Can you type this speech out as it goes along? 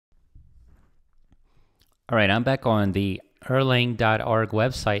All right, I'm back on the Erlang.org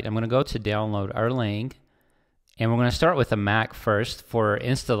website. I'm going to go to download Erlang, and we're going to start with a Mac first for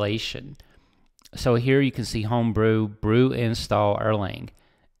installation. So here you can see Homebrew, brew install Erlang.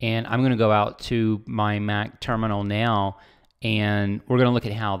 And I'm going to go out to my Mac terminal now, and we're going to look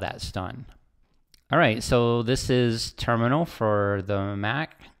at how that's done. All right, so this is terminal for the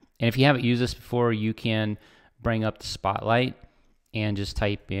Mac. And if you haven't used this before, you can bring up the spotlight and just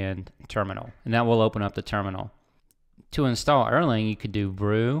type in terminal, and that will open up the terminal. To install Erlang, you could do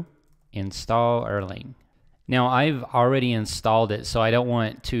brew install Erlang. Now I've already installed it, so I don't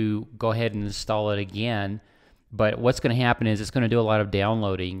want to go ahead and install it again, but what's going to happen is it's going to do a lot of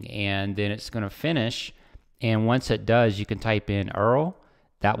downloading, and then it's going to finish, and once it does, you can type in Erl.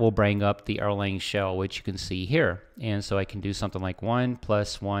 That will bring up the Erlang shell, which you can see here. And so I can do something like 1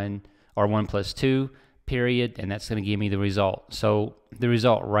 + 1 or 1 + 2 period, and that's going to give me the result. So the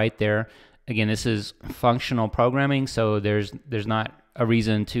result right there, again, this is functional programming, so there's not a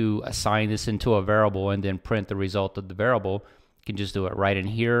reason to assign this into a variable and then print the result of the variable. You can just do it right in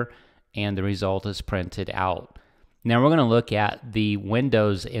here, and the result is printed out. Now we're going to look at the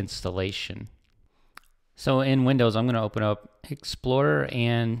Windows installation. So in Windows, I'm going to open up Explorer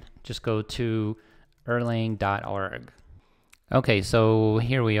and just go to Erlang.org. Okay, so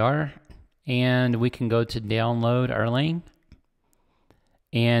here we are, and we can go to download Erlang,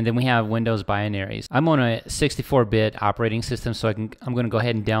 and then we have Windows binaries. I'm on a 64-bit operating system, so I'm going to go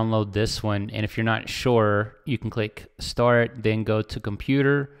ahead and download this one, and if you're not sure, you can click Start, then go to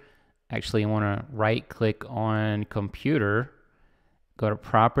Computer. Actually, I want to right-click on Computer, go to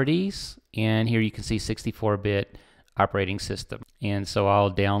Properties, and here you can see 64-bit operating system. And so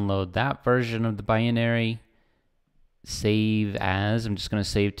I'll download that version of the binary, save as, I'm just going to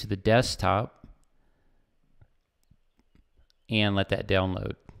save to the desktop, and let that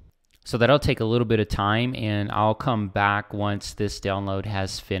download. So that'll take a little bit of time, and I'll come back once this download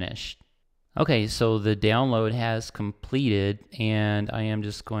has finished. Okay, so the download has completed, and I am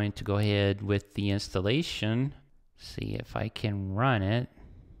just going to go ahead with the installation, see if I can run it.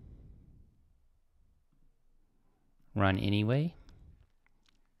 Run anyway.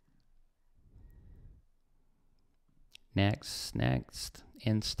 Next,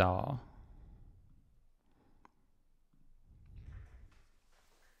 install.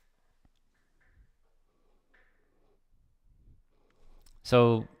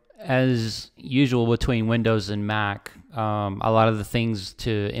 So as usual between Windows and Mac, a lot of the things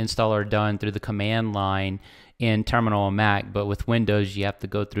to install are done through the command line in Terminal and Mac, but with Windows you have to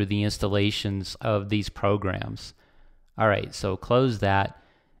go through the installations of these programs. All right, so close that,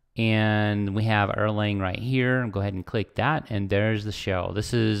 and we have Erlang right here. Go ahead and click that, and there's the shell.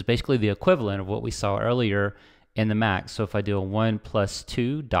 This is basically the equivalent of what we saw earlier in the Mac. So if I do a 1 +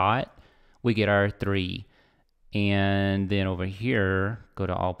 2 dot, we get our 3. And then over here, go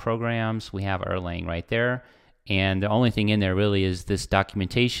to all programs, we have Erlang right there. And the only thing in there really is this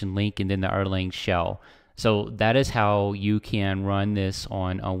documentation link and then the Erlang shell. So that is how you can run this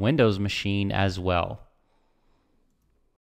on a Windows machine as well.